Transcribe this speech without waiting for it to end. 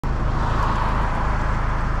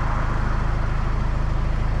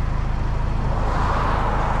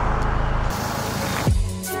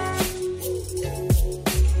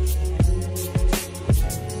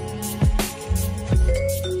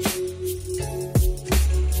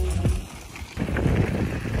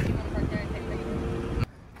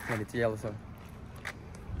to Yellowstone.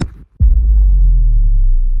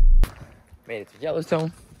 Made it to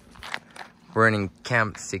Yellowstone. We're in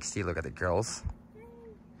Camp 60. Look at the girls.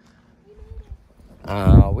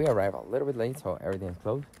 We arrived a little bit late, so everything's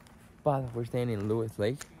closed. But we're staying in Lewis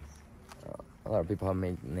Lake. A lot of people have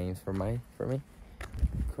made names for me.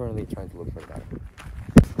 Currently trying to look for that.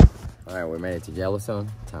 All right, we made it to Yellowstone.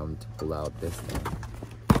 Time to pull out this thing.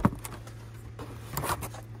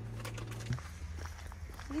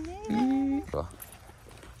 Well,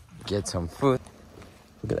 get some food.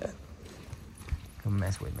 Look at that. Don't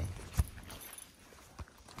mess with me.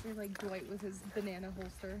 You're like Dwight with his banana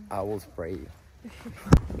holster. I will spray you.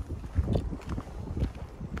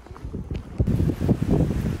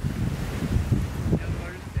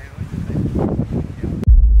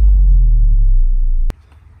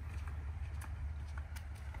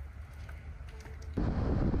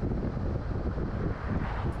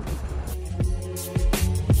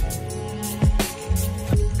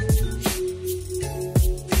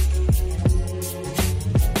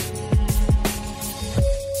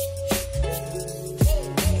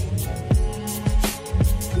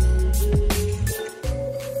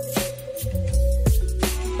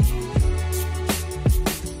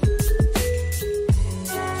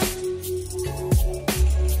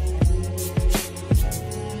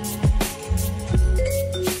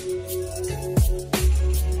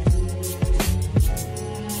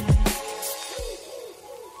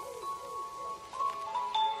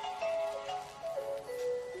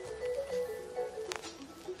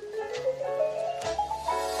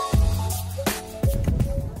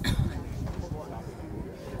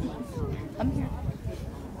 I'm here.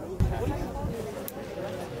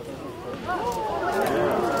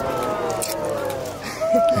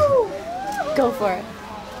 Go for it.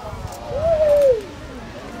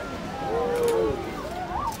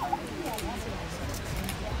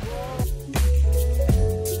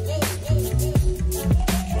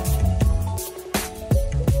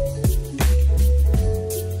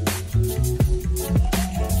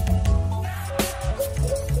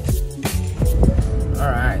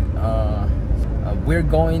 We're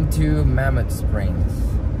going to Mammoth Springs.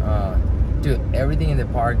 Dude, everything in the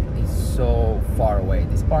park is so far away.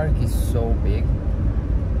 This park is so big.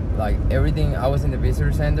 Like everything, I was in the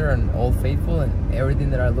visitor center and Old Faithful, and everything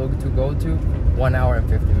that I looked to go to, 1 hour and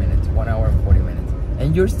 50 minutes, 1 hour and 40 minutes.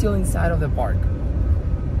 And you're still inside of the park.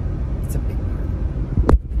 It's a big park.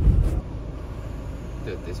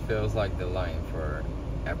 Dude, this feels like the line for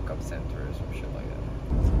Epcot Center or some shit like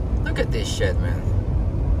that. Look at this shit, man.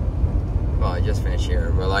 Well, I just finished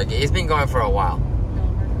here, but like it's been going for a while.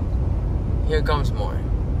 Here comes more.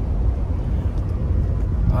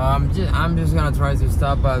 I'm just gonna try to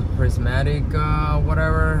stop at Prismatic,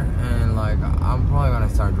 whatever, and like I'm probably gonna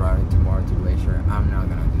start driving tomorrow to Glacier. I'm not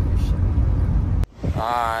gonna do this shit.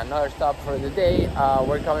 Another stop for the day.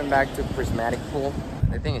 We're coming back to Prismatic Pool.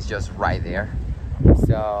 The thing is just right there.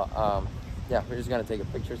 So yeah, we're just gonna take a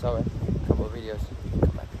pictures of it, a couple of videos. Come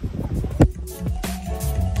back.